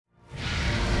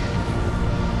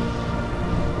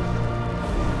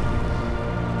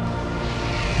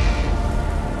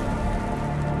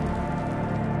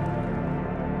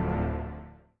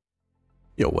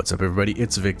Yo, what's up everybody,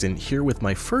 it's Victon here with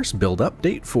my first build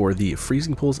update for the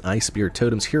Freezing Pulse Ice Spear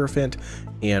Totems Hierophant,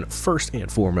 and first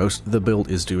and foremost, the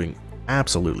build is doing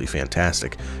absolutely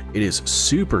fantastic. It is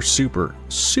super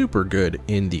good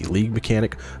in the league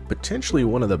mechanic, potentially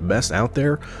one of the best out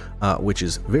there, which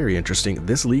is very interesting.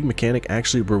 This league mechanic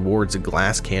actually rewards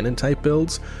glass cannon type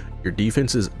builds. Your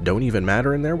defenses don't even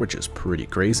matter in there, which is pretty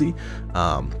crazy,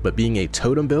 but being a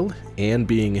totem build and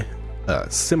being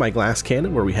semi-glass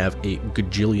cannon where we have a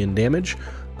gajillion damage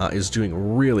is doing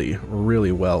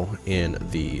really well in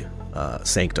the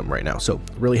Sanctum right now, so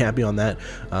really happy on that.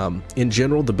 In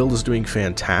general, the build is doing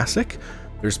fantastic.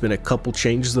 There's been a couple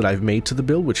changes that I've made to the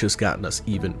build which has gotten us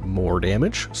even more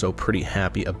damage, so pretty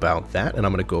happy about that, and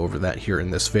I'm going to go over that here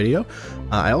in this video.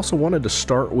 I also wanted to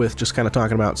start with just kind of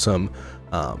talking about some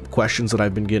questions that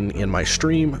I've been getting in my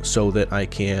stream so that I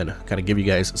can kind of give you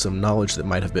guys some knowledge that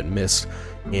might have been missed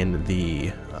in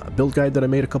the build guide that I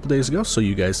made a couple days ago, so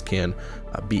you guys can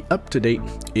be up to date.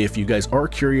 If you guys are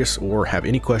curious or have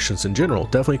any questions in general,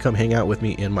 definitely come hang out with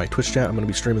me in my Twitch chat. I'm going to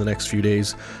be streaming the next few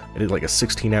days. I did like a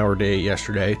 16-hour day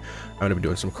yesterday. I'm going to be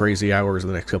doing some crazy hours in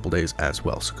the next couple days as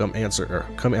well, so come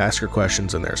ask your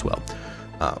questions in there as well.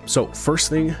 So first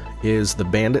thing is the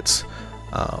bandits.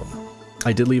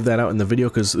 I did leave that out in the video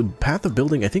because the path of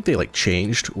building, I think they like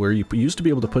changed where you used to be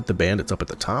able to put the bandits up at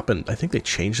the top, and I think they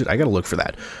changed it. I gotta look for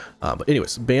that. But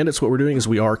anyways, bandits, what we're doing is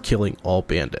we are killing all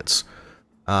bandits.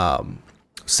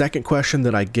 Second question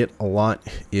that I get a lot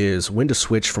is when to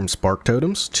switch from spark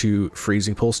totems to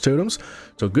freezing pulse totems.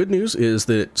 So good news is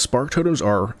that spark totems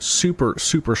are super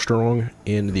strong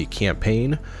in the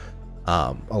campaign.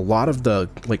 A lot of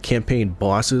the like campaign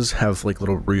bosses have like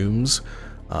little rooms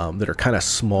that are kind of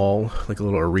small, like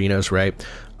little arenas, right?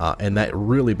 And that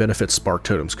really benefits spark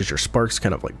totems because your sparks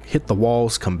kind of like hit the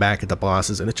walls, come back at the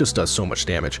bosses, and it just does so much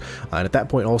damage. And at that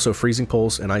point also, freezing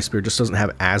pulse and ice spear just doesn't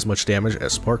have as much damage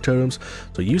as spark totems,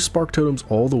 so use spark totems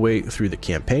all the way through the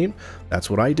campaign. That's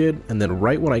what I did. And then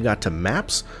right when I got to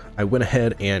maps, I went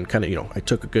ahead and kind of, I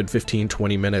took a good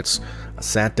 15-20 minutes,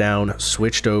 sat down,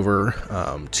 switched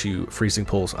over to freezing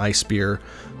pulse ice spear,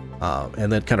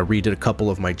 and then kind of redid a couple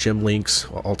of my gym links.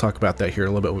 I'll talk about that here in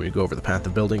a little bit when we go over the path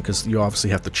of building, because you obviously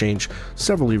have to change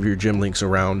several of your gym links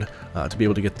around to be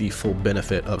able to get the full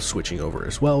benefit of switching over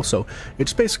as well. So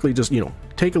it's basically just,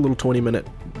 take a little 20-minute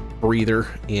breather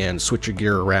and switch your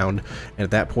gear around, and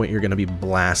at that point you're going to be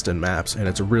blasting maps, and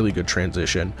it's a really good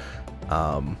transition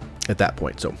at that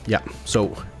point. So yeah,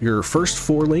 so your first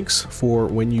 4 links for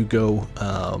when you go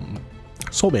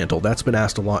Soul Mantle, that's been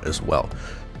asked a lot as well.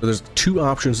 So there's 2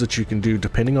 options that you can do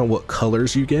depending on what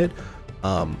colors you get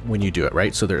when you do it,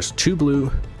 right? So there's 2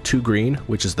 blue, 2 green,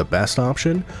 which is the best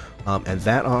option, and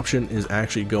that option is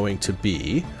actually going to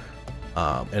be,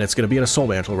 and it's going to be in a Soul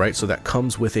Mantle, right? So that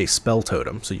comes with a spell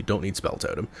totem, so you don't need spell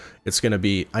totem. It's going to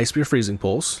be Ice Spear Freezing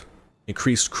Pulse,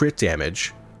 increased crit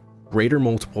damage, greater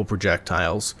multiple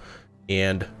projectiles,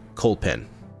 and Cold Pen,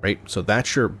 right? So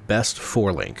that's your best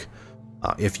 4 link.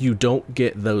 If you don't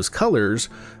get those colors,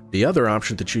 the other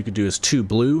option that you could do is 2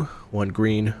 blue, 1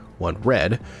 green, 1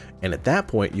 red, and at that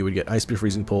point you would get Ice Spear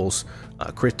Freezing Pulse,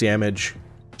 crit damage,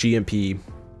 GMP,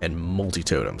 and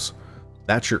multi-totems.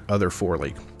 That's your other 4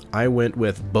 link. I went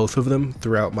with both of them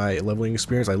throughout my leveling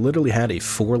experience. I literally had a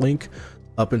 4 link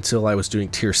up until I was doing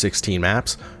tier 16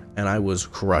 maps, and I was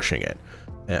crushing it.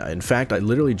 In fact, I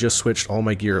literally just switched all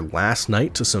my gear last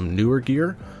night to some newer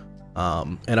gear.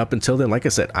 And up until then, like I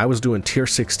said, I was doing tier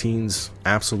 16s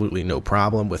absolutely no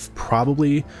problem, with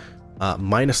probably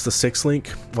minus the 6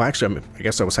 link. Well, actually, I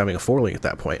guess I was having a 4 link at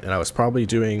that point, and I was probably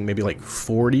doing maybe like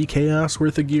 40 chaos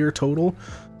worth of gear total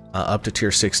up to tier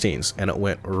 16s, and it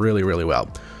went really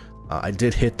well. I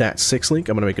did hit that 6 link.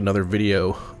 I'm going to make another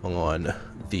video on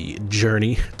the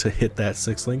journey to hit that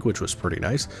 6 link, which was pretty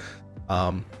nice.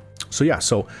 So yeah,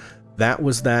 so that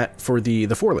was that for the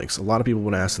 4 links. A lot of people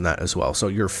would ask in that as well. So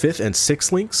your 5th and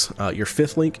 6th links, your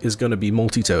 5th link is going to be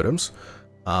multi-totems.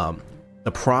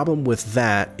 The problem with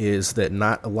that is that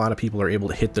not a lot of people are able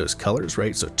to hit those colors,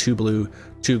 right? So 2 blue,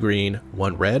 2 green,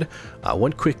 1 red.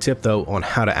 One quick tip though on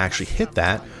how to actually hit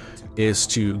that is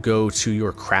to go to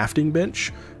your crafting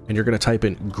bench, and you're going to type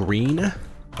in green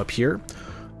up here,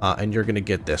 and you're going to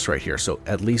get this right here. So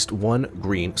at least 1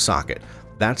 green socket.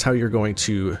 That's how you're going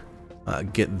to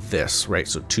get this, right?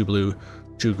 So 2 blue,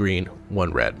 2 green,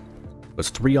 1 red. It's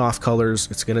 3 off colors.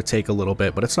 It's going to take a little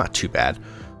bit, but it's not too bad.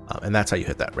 And that's how you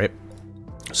hit that, right?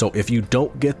 So if you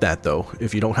don't get that though,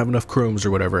 if you don't have enough chromes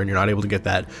or whatever, and you're not able to get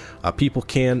that, people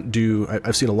can do,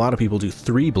 I've seen a lot of people do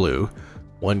 3 blue,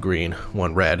 1 green,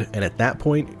 1 red. And at that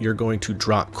point, you're going to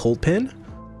drop Cold Pen,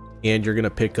 and you're going to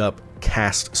pick up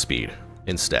cast speed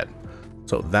instead.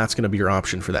 So that's going to be your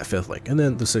option for that 5th link. And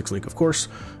then the 6th link, of course,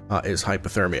 is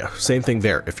hypothermia. Same thing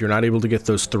there. If you're not able to get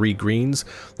those 3 greens,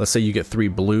 let's say you get 3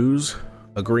 blues,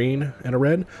 a green, and a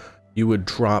red, you would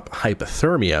drop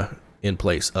hypothermia in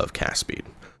place of cast speed.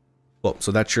 Well,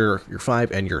 so that's your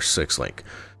 5 and your 6 link.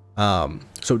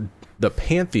 So the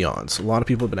Pantheons, a lot of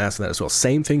people have been asking that as well.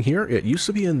 Same thing here. It used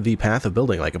to be in the path of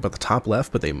building, like up at the top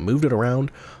left, but they moved it around.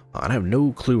 And I have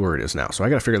no clue where it is now, so I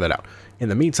got to figure that out. In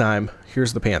the meantime,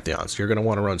 here's the Pantheons. You're going to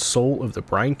want to run Soul of the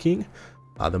Brine King.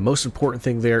 The most important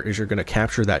thing there is you're going to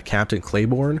capture that Captain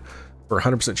Claiborne for a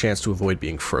 100% chance to avoid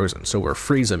being frozen. So we're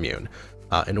freeze immune.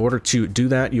 In order to do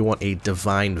that, you want a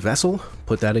Divine Vessel.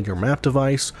 Put that in your map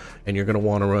device, and you're going to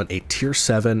want to run a tier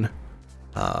 7,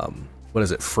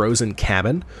 Frozen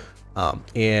Cabin.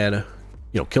 And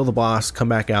kill the boss, come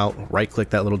back out, right-click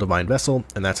that little Divine Vessel,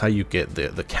 and that's how you get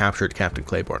the captured Captain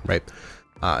Claiborne, right?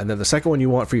 And then the second one you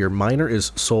want for your miner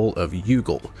is Soul of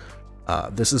Yugal.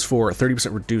 This is for a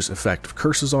 30% reduced effect of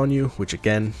curses on you, which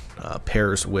again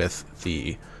pairs with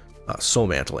the Soul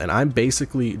Mantle. And I'm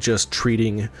basically just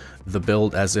treating the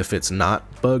build as if it's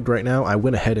not bugged right now. I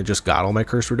went ahead and just got all my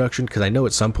curse reduction because I know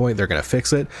at some point they're going to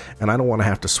fix it, and I don't want to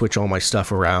have to switch all my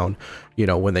stuff around,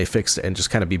 when they fix it, and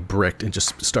just kind of be bricked and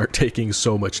just start taking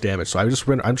so much damage. So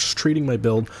I'm just treating my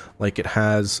build like it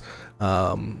has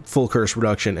full curse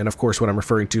reduction. And of course, what I'm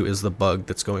referring to is the bug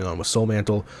that's going on with Soul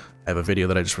Mantle. I have a video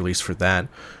that I just released for that.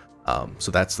 So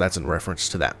that's in reference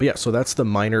to that. But yeah, so that's the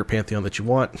minor Pantheon that you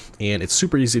want, and it's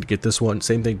super easy to get this one.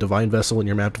 Same thing, Divine Vessel in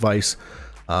your map device,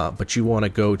 but you want to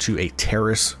go to a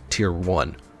Terrace tier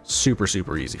 1. Super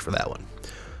easy for that one.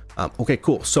 Okay,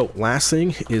 cool. So last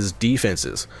thing is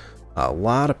defenses. A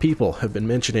lot of people have been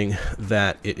mentioning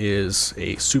that it is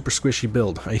a super squishy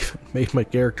build. I made my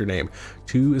character name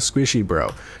Too Squishy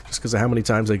Bro, just because of how many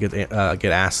times I get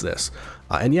asked this.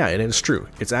 And yeah, and it's true.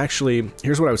 It's actually,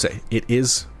 here's what I would say. It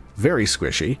is very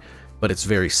squishy, but it's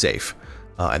very safe.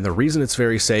 And the reason it's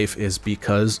very safe is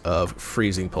because of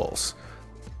Freezing Pulse.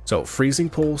 So Freezing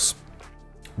Pulse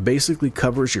basically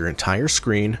covers your entire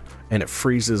screen, and it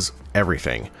freezes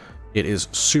everything. It is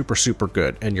super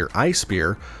good. And your Ice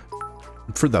Spear,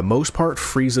 for the most part,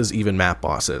 freezes even map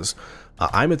bosses.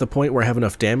 I'm at the point where I have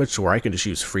enough damage to where I can just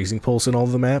use Freezing Pulse in all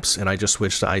of the maps, and I just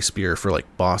switch to Ice Spear for like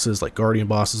bosses, like Guardian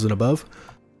bosses and above.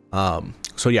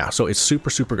 So yeah, so it's super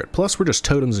good. Plus, we're just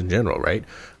totems in general, right?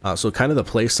 So kind of the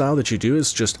play style that you do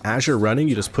is just as you're running,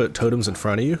 you just put totems in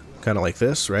front of you, kind of like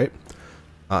this, right?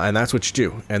 And that's what you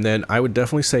do. And then I would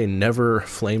definitely say never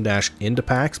flame dash into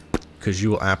packs, because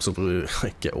you will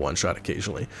absolutely get one shot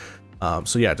occasionally.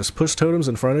 So yeah, just push totems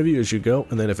in front of you as you go,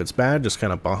 and then if it's bad, just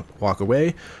kind of walk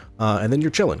away, and then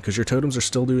you're chilling, because your totems are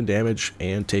still doing damage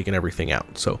and taking everything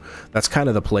out. So that's kind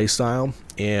of the play style.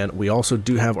 And we also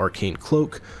do have Arcane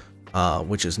Cloak,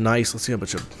 which is nice. Let's see how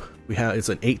much we have. It's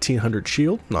an 1800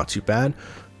 shield, not too bad.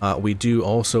 We do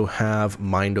also have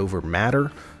Mind Over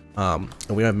Matter, and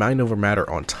we have Mind Over Matter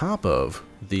on top of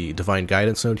the Divine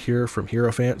Guidance node here from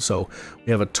Hierophant. So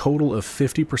we have a total of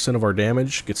 50% of our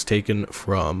damage gets taken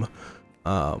from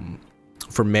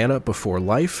mana before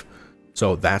life.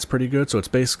 So that's pretty good. So it's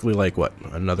basically like what,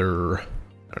 another,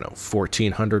 I don't know,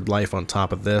 1400 life on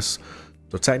top of this.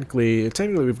 So technically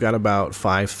we've got about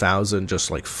 5,000 just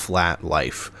like flat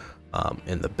life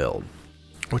in the build,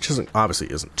 which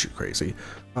obviously isn't too crazy,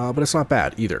 but it's not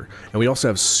bad either. And we also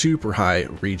have super high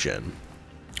regen.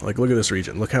 Like, look at this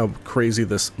regen. Look how crazy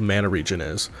this mana regen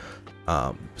is.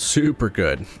 Super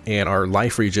good. And our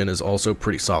life regen is also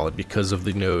pretty solid because of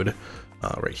the node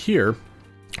right here,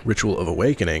 Ritual of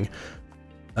Awakening,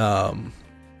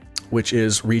 which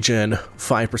is regen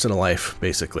 5% of life,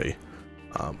 basically.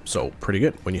 So pretty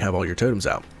good when you have all your totems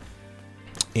out.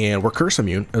 And we're curse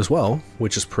immune as well,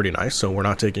 which is pretty nice, so we're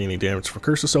not taking any damage for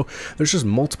curses. So there's just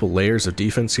multiple layers of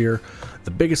defense here.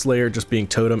 The biggest layer just being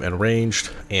totem and ranged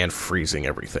and freezing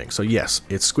everything. So yes,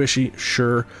 it's squishy,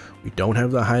 sure. We don't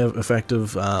have the high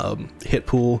effective hit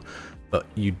pool, but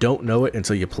you don't know it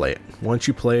until you play it. Once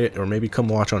you play it, or maybe come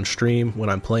watch on stream when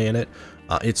I'm playing it,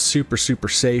 it's super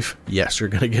safe. Yes, you're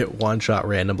gonna get one shot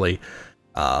randomly,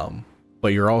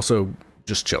 but you're also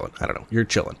just chilling. I don't know, you're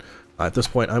chilling. At this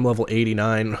point, I'm level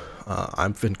 89.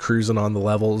 I've been cruising on the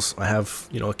levels. I have,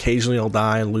 occasionally I'll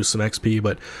die and lose some XP,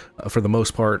 but for the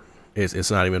most part,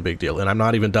 it's not even a big deal. And I'm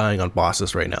not even dying on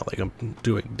bosses right now. Like, I'm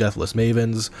doing Deathless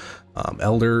Mavens,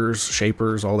 Elders,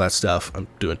 Shapers, all that stuff. I'm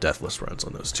doing Deathless runs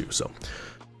on those too. So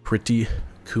pretty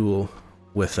cool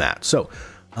with that. So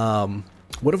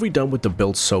what have we done with the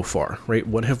build so far, right?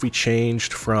 What have we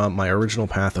changed from my original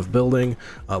path of building?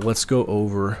 Let's go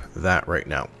over that right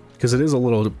now, because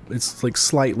it's like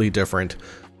slightly different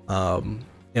in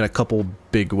a couple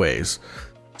big ways.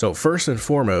 So first and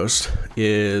foremost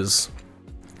is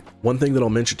one thing that I'll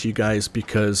mention to you guys,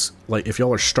 because like if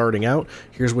y'all are starting out,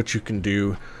 here's what you can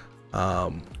do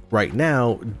right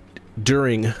now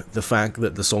during the fact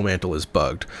that the soul mantle is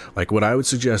bugged. Like what I would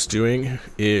suggest doing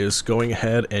is going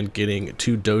ahead and getting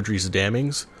 2 Dodri's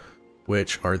Damnings,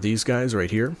 which are these guys right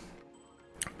here.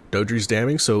 Dodri's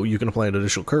Damning, so you can apply an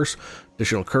additional curse,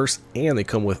 and they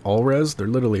come with all res. They're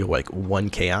literally like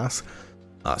 1 chaos.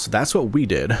 So that's what we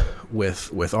did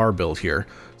with our build here,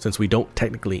 since we don't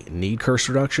technically need curse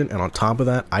reduction. And on top of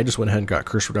that, I just went ahead and got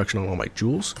curse reduction on all my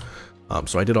jewels.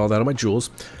 So I did all that on my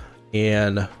jewels,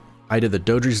 and I did the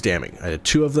Dodri's Damning. I did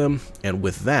 2 of them, and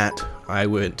with that, I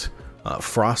went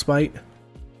Frostbite,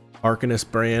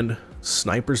 Arcanist Brand,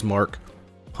 Sniper's Mark,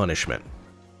 Punishment.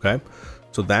 Okay,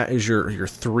 so that is your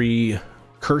 3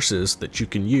 curses that you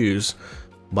can use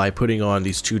by putting on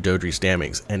these 2 Dodri's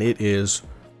Damnings, and it is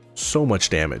so much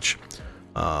damage,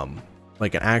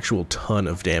 like an actual ton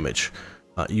of damage.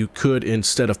 You could,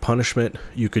 instead of Punishment,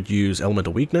 you could use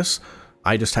Elemental Weakness.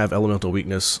 I just have Elemental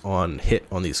Weakness on hit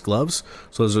on these gloves,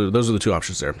 so those are the 2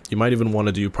 options there. You might even want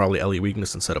to do probably LE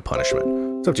Weakness instead of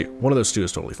Punishment. It's up to you. One of those 2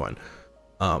 is totally fine.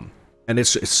 And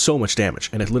it's so much damage,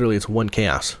 and it's 1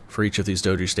 chaos for each of these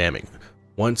Dodri's Damning.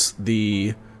 Once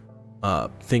the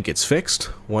thing gets fixed,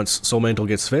 once Soul Mantle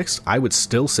gets fixed, I would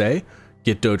still say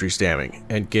get Dodri's Damning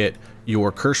and get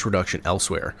your curse reduction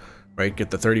elsewhere, right? Get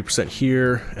the 30%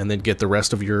 here, and then get the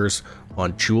rest of yours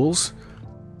on jewels,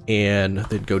 and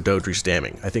then go Dodri's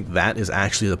Damning. I think that is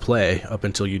actually the play up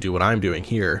until you do what I'm doing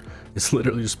here. It's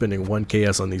literally just spending 1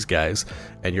 chaos on these guys,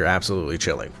 and you're absolutely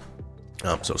chilling.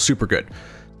 So super good.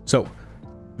 So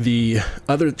the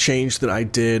other change that I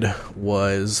did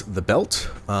was the belt.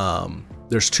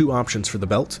 There's 2 options for the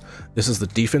belt. This is the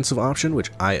defensive option,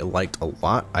 which I liked a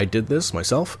lot. I did this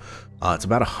myself. It's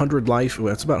about 100 life.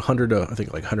 It's about 100, I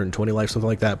think like 120 life, something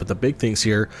like that. But the big things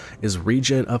here is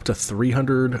regen up to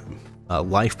 300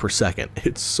 life per second.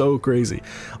 It's so crazy.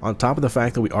 On top of the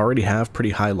fact that we already have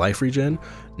pretty high life regen,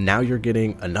 now you're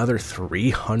getting another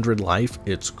 300 life.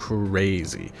 It's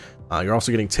crazy. You're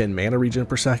also getting 10 mana regen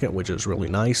per second, which is really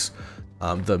nice.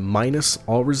 The minus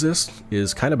all resist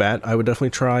is kind of bad. I would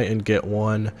definitely try and get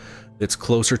one that's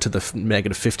closer to the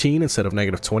 -15 instead of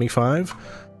 -25.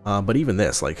 But even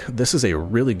this, like, this is a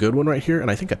really good one right here,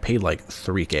 and I think I paid like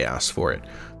 3 chaos for it.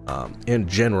 In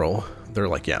general, they're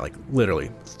like, yeah, like literally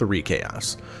 3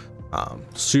 chaos.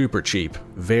 Super cheap,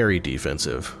 very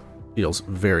defensive, feels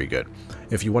very good.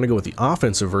 If you want to go with the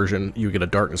offensive version, you get a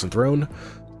Darkness Enthroned,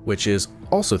 which is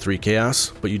also 3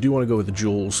 chaos, but you do want to go with the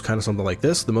jewels, kind of something like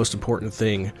this. The most important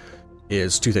thing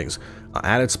is 2 things.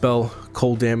 Added spell,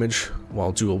 cold damage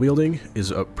while dual wielding is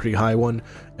a pretty high one,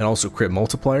 and also crit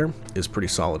multiplier is pretty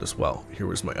solid as well. Here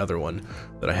was my other one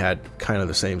that I had kind of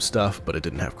the same stuff, but it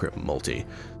didn't have crit multi.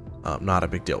 Not a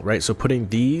big deal, right? So putting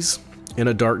these in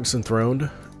a Darkness Enthroned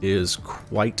is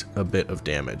quite a bit of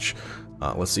damage.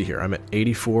 Let's see here. I'm at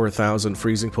 84,000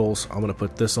 freezing pulse. I'm going to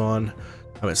put this on.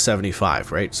 I'm at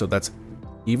 75, right? So that's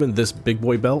even this big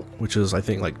boy belt, which is I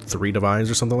think like 3 divines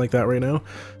or something like that right now.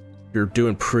 You're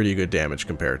doing pretty good damage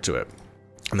compared to it.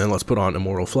 And then let's put on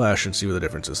Immortal Flesh and see what the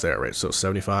difference is there, right? So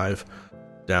 75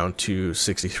 down to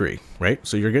 63, right?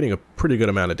 So you're getting a pretty good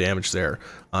amount of damage there.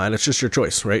 And it's just your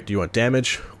choice, right? Do you want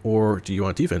damage or do you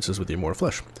want defenses with the Immortal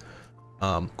Flesh?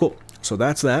 Cool. So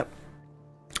that's that.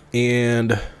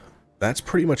 And that's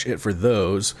pretty much it for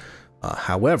those.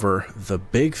 However, the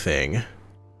big thing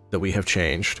that we have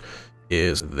changed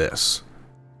is this.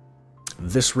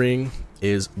 This ring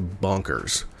is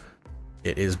bonkers.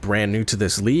 It is brand new to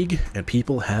this league, and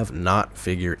people have not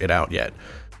figured it out yet.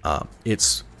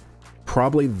 It's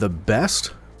probably the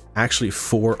best, actually,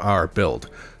 for our build.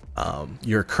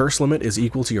 Your curse limit is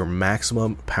equal to your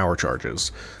maximum power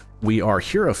charges. We are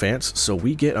Hierophants, so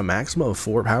we get a maximum of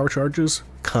 4 power charges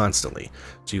constantly.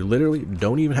 So you literally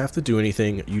don't even have to do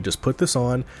anything. You just put this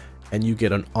on, and you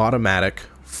get an automatic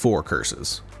 4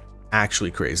 curses.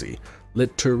 Actually crazy.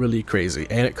 Literally crazy.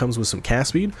 And it comes with some cast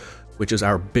speed, which is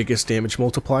our biggest damage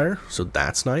multiplier, so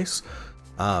that's nice.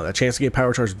 That chance to get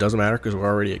power charge doesn't matter because we're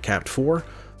already at capped 4.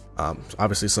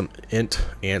 Obviously some int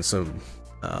and some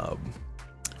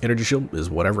energy shield is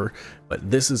whatever,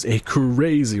 but this is a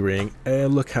crazy ring.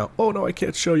 And look how, oh no, I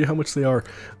can't show you how much they are.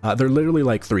 They're literally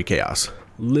like 3 chaos.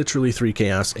 Literally 3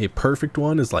 chaos. A perfect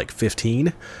one is like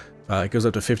 15. It goes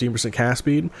up to 15% cast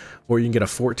speed, or you can get a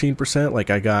 14%. Like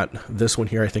I got this one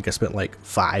here, I think I spent like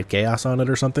 5 chaos on it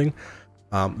or something.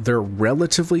 They're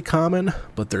relatively common,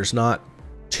 but there's not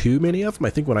too many of them. I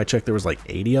think when I checked there was like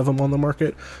 80 of them on the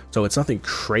market, so it's nothing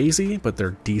crazy, but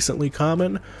they're decently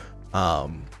common.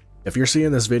 If you're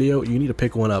seeing this video, you need to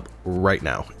pick one up right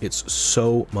now. It's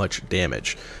so much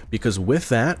damage, because with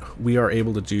that, we are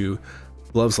able to do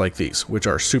gloves like these, which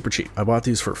are super cheap. I bought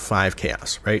these for 5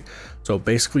 chaos, right? So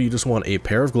basically you just want a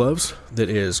pair of gloves that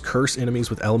is curse enemies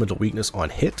with elemental weakness on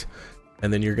hit,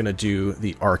 and then you're gonna do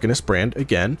the Arcanist brand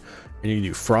again, and you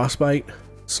do Frostbite,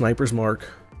 Sniper's Mark,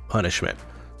 Punishment.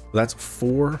 So that's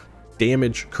 4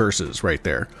 damage curses right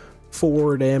there.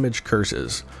 4 damage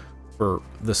curses for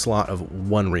the slot of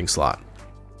 1 ring slot.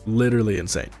 Literally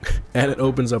insane. And it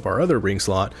opens up our other ring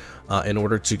slot in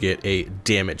order to get a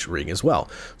damage ring as well.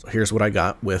 So here's what I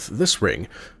got with this ring.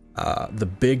 The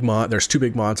big mod, there's 2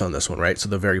 big mods on this one, right? So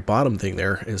the very bottom thing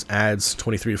there is adds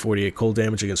 23 to 48 cold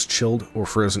damage against chilled or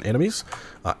frozen enemies.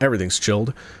 Everything's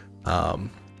chilled.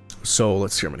 So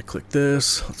let's see, I'm gonna click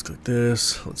this, let's click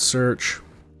this, let's search.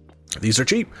 These are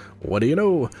cheap. What do you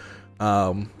know?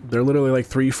 They're literally like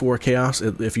 3-4 chaos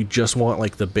if you just want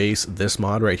like the base, this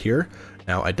mod right here.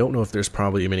 Now I don't know if there's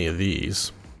probably many of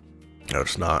these. No,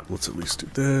 it's not. Let's at least do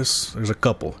this. There's a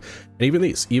couple. And even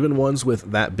these, even ones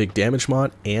with that big damage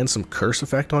mod and some curse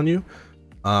effect on you.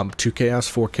 2 chaos,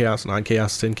 4 chaos, 9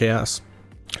 chaos, 10 chaos.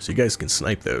 So you guys can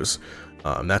snipe those.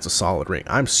 That's a solid ring.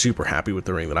 I'm super happy with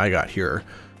the ring that I got here.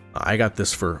 I got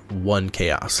this for 1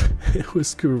 chaos. It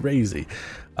was crazy.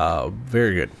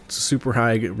 Very good. It's a super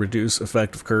high reduce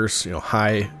effective curse, you know,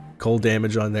 high cold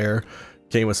damage on there.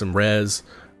 Came with some res.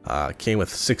 Came with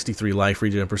 63 life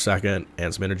regen per second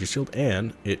and some energy shield,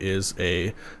 and it is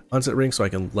a unset ring, so I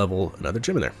can level another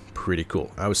gem in there. Pretty cool.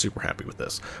 I was super happy with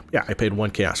this. Yeah, I paid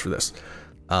 1 chaos for this.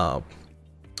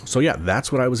 So yeah,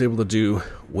 that's what I was able to do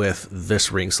with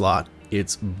this ring slot.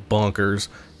 It's bonkers.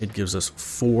 It gives us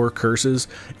 4 curses,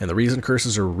 and the reason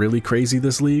curses are really crazy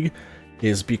this league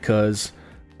is because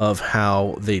of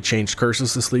how they changed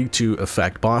curses this league to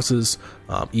affect bosses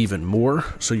even more.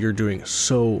 So you're doing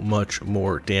so much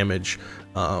more damage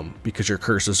because your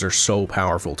curses are so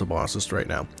powerful to bosses right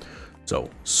now. So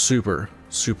super,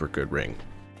 super good ring.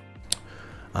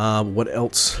 What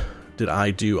else did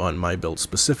I do on my build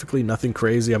specifically? Nothing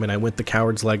crazy. I mean, I went the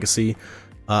Coward's Legacy.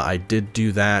 I did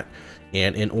do that.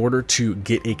 And in order to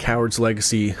get a Coward's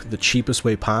Legacy the cheapest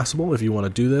way possible, if you want to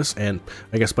do this, and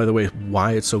I guess, by the way,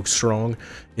 why it's so strong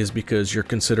is because you're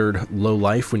considered low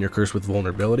life when you're cursed with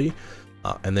vulnerability,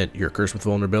 and then you're cursed with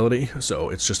vulnerability, so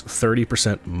it's just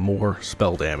 30% more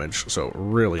spell damage, so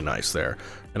really nice there.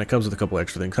 And it comes with a couple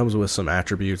extra things. It comes with some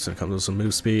attributes, and it comes with some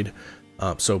move speed,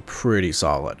 so pretty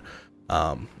solid.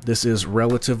 This is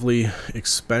relatively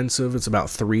expensive. It's about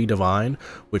 3 divine,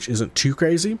 which isn't too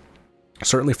crazy.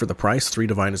 Certainly for the price, 3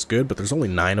 divine is good, but there's only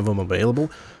 9 of them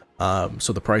available,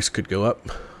 so the price could go up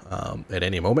at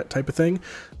any moment type of thing.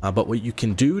 But what you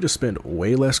can do to spend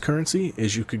way less currency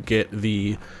is you could get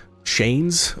the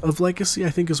Chains of Legacy,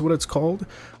 I think is what it's called.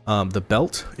 The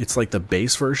belt, it's like the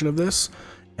base version of this,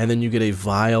 and then you get a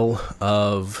vial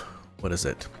of, what is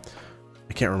it?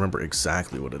 I can't remember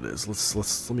exactly what it is.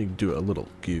 Let me do a little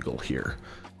Google here.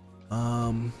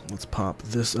 Let's pop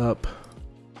this up.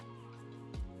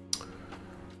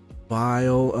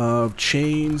 Vial of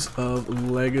Chains of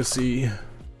Legacy.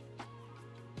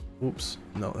 Oops,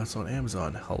 no, that's on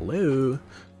Amazon. Hello,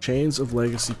 Chains of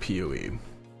Legacy POE.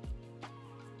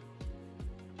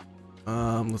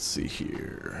 Let's see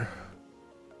here.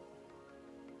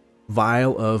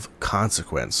 Vial of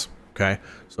Consequence. Okay,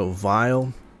 so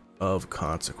Vial of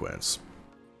Consequence.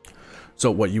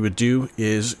 So what you would do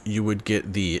is you would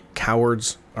get the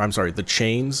the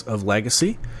Chains of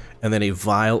Legacy, and then a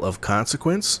Vial of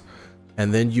Consequence.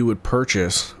 And then you would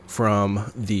purchase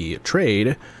from the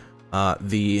trade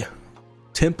the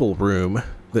temple room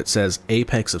that says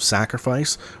Apex of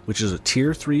Sacrifice, which is a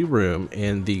tier 3 room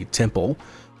in the temple.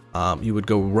 You would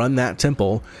go run that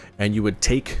temple, and you would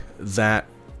take that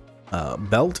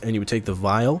belt, and you would take the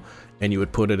vial, and you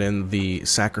would put it in the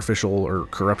sacrificial or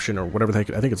corruption or whatever I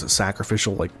think it's a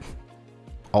sacrificial like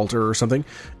altar or something.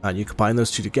 And you combine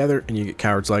those 2 together, and you get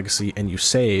Coward's Legacy, and you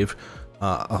save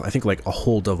I think like a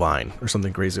whole divine or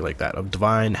something crazy like that. A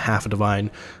divine, half a divine,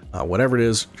 whatever it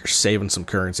is, you're saving some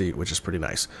currency, which is pretty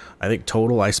nice. I think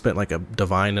total I spent like a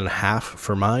divine and a half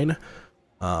for mine.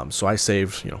 So I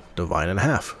saved, you know, divine and a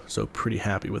half. So pretty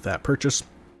happy with that purchase.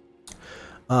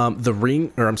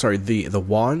 The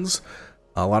wands.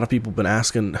 A lot of people have been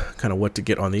asking kind of what to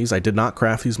get on these. I did not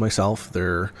craft these myself.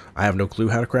 I have no clue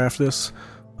how to craft this.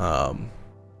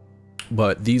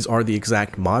 But these are the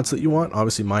exact mods that you want.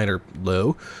 Obviously mine are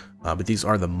low, but these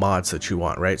are the mods that you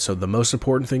want, right? So the most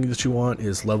important thing that you want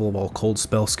is level of all cold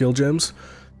spell skill gems.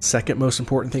 Second most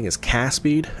important thing is cast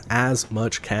speed, as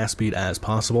much cast speed as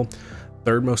possible.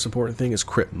 Third most important thing is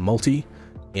crit multi,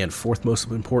 and fourth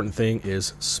most important thing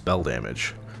is spell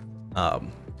damage.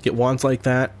 Get wands like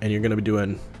that, and you're going to be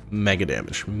doing mega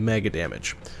damage. Mega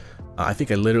damage. I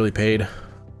think I literally paid,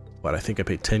 what, I think I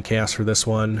paid 10 chaos for this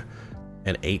one,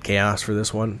 and 8 chaos for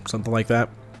this one, something like that.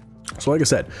 So like I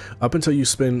said, up until you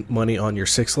spend money on your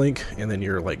 6 link, and then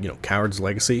your, like, you know, Coward's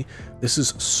Legacy, this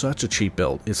is such a cheap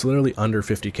build. It's literally under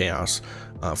 50 chaos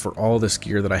for all this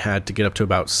gear that I had to get up to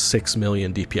about 6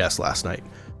 million DPS last night.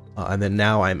 And then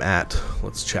now I'm at,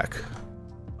 let's check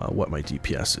what my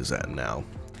DPS is at now.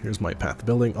 Here's my path to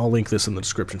building. I'll link this in the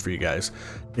description for you guys.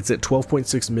 It's at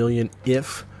 12.6 million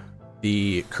if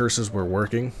the curses were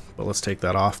working, but let's take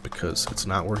that off because it's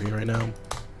not working right now.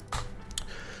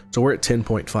 So we're at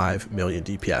 10.5 million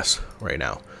DPS right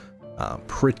now.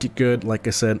 Pretty good. Like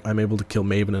I said, I'm able to kill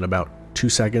Maven in about 2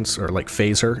 seconds, or like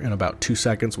phase her in about 2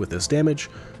 seconds with this damage.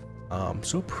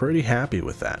 So pretty happy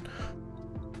with that.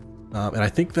 And I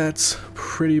think that's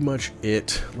pretty much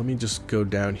it. Let me just go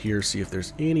down here, see if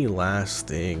there's any last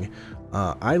thing.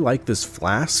 I like this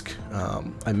flask.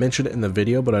 I mentioned it in the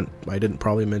video, but I didn't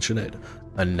probably mention it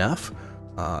enough.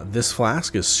 This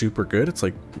flask is super good. It's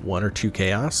like 1 or 2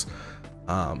 chaos.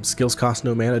 Skills cost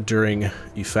no mana during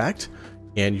effect,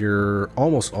 and you're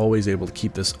almost always able to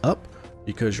keep this up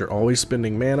because you're always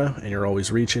spending mana and you're always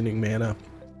regening mana.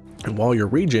 And while you're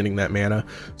regening that mana,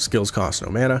 skills cost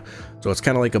no mana. So it's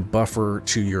kind of like a buffer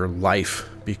to your life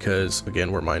because,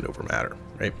 again, we're mind over matter,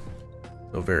 right?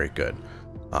 So very good.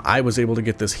 I was able to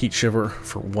get this Heat Shiver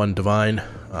for 1 divine.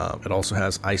 It also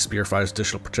has Ice Spear, 5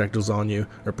 additional projectiles on you,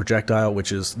 or projectile,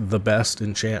 which is the best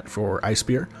enchant for Ice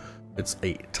Spear. It's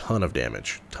a ton of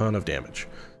damage,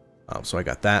 so I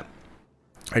got that.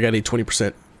 I got a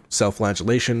 20%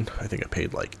 self-flagellation. I think I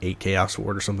paid like 8 chaos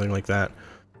for it or something like that.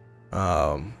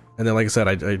 And then, like I said,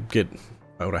 I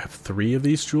would have 3 of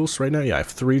these jewels right now. Yeah, I have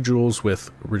 3 jewels with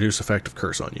reduced effective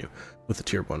curse on you with the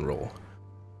tier 1 roll.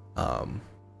 And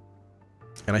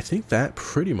I think that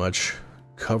pretty much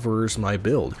covers my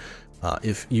build.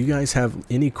 If you guys have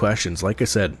any questions, like I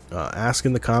said, ask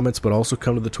in the comments, but also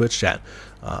come to the Twitch chat.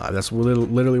 That's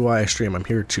literally why I stream. I'm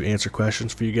here to answer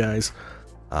questions for you guys.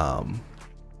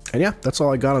 And yeah, that's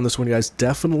all I got on this one, guys.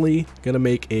 Definitely gonna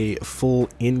make a full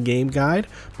in-game guide,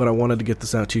 but I wanted to get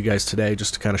this out to you guys today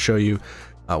just to kind of show you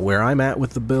where I'm at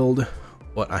with the build,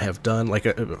 what I have done. Like,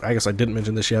 I guess I didn't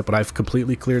mention this yet, but I've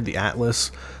completely cleared the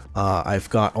Atlas. I've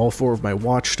got all 4 of my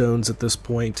watchstones at this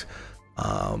point.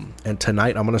 And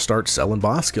tonight I'm going to start selling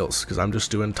boss skills because I'm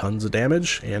just doing tons of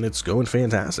damage and it's going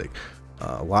fantastic.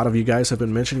 A lot of you guys have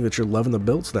been mentioning that you're loving the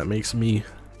build, so that makes me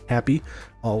happy,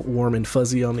 all warm and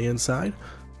fuzzy on the inside.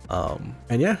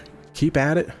 And yeah, keep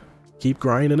at it, keep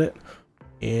grinding it,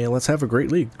 and let's have a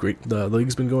great league. The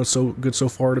league's been going so good so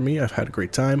far to me. I've had a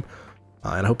great time,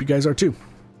 and I hope you guys are too.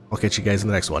 I'll catch you guys in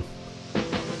the next one.